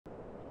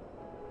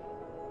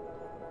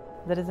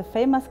There is a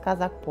famous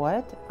Kazakh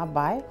poet,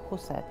 Abai, who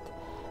said,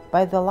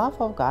 "By the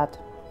love of God,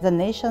 the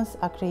nations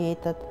are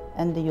created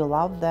and you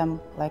love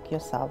them like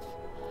yourself.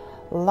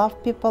 Love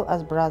people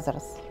as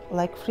brothers,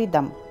 like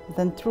freedom,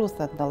 then truth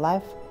and the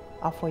life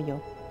are for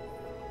you."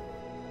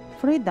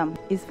 Freedom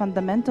is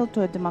fundamental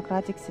to a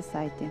democratic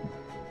society.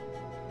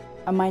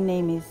 My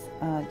name is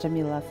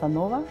Jamila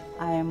Asanova.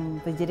 I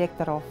am the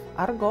director of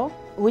ARGO,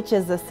 which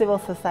is a civil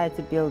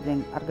society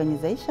building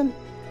organization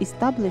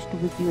established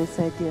with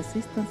USAID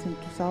assistance in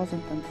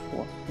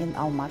 2004 in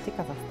Almaty,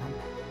 Kazakhstan.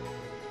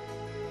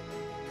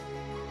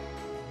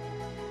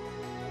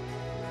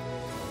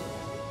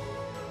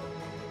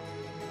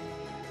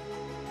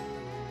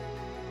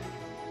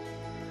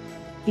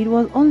 It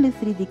was only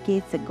 3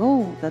 decades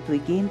ago that we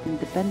gained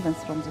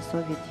independence from the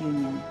Soviet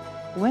Union.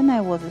 When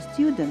I was a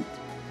student,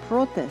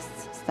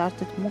 protests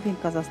started moving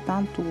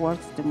Kazakhstan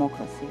towards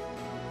democracy.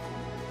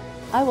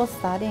 I was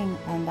studying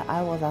and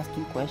I was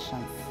asking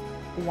questions,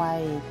 why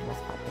it was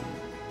happening.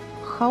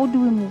 How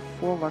do we move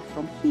forward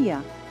from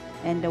here,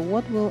 and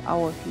what will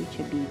our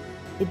future be?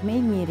 It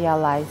made me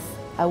realize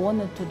I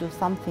wanted to do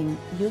something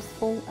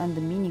useful and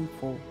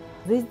meaningful.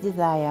 This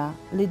desire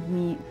led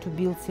me to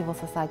build civil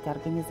society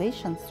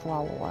organizations through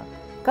our work.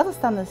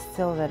 Kazakhstan is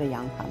still a very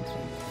young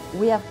country.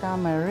 We have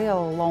come a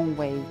real long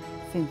way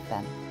since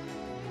then.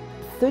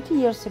 30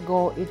 years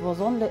ago, it was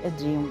only a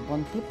dream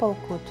when people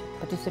could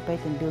participate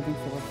in building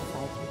civil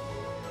society.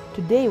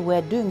 Today, we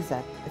are doing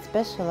that,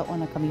 especially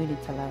on a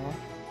community level.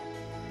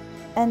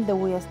 And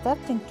we are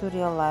starting to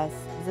realize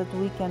that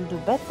we can do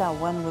better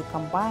when we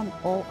combine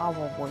all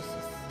our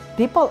voices.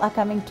 People are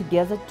coming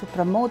together to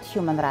promote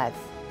human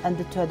rights and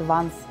to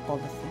advance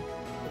policy.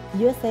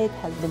 USAID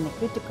has been a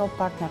critical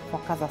partner for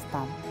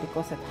Kazakhstan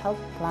because it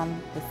helped plant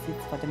the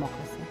seeds for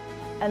democracy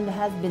and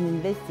has been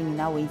investing in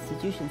our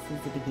institutions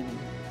since the beginning.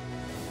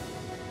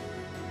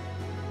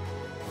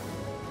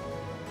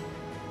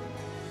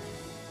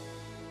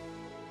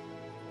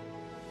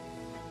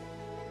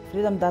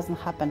 Freedom doesn't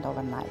happen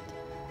overnight.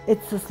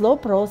 It's a slow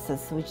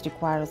process which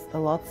requires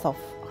lots of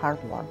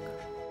hard work.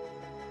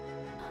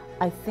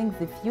 I think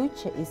the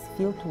future is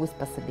filled with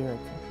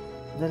possibility.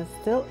 There is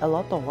still a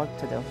lot of work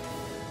to do.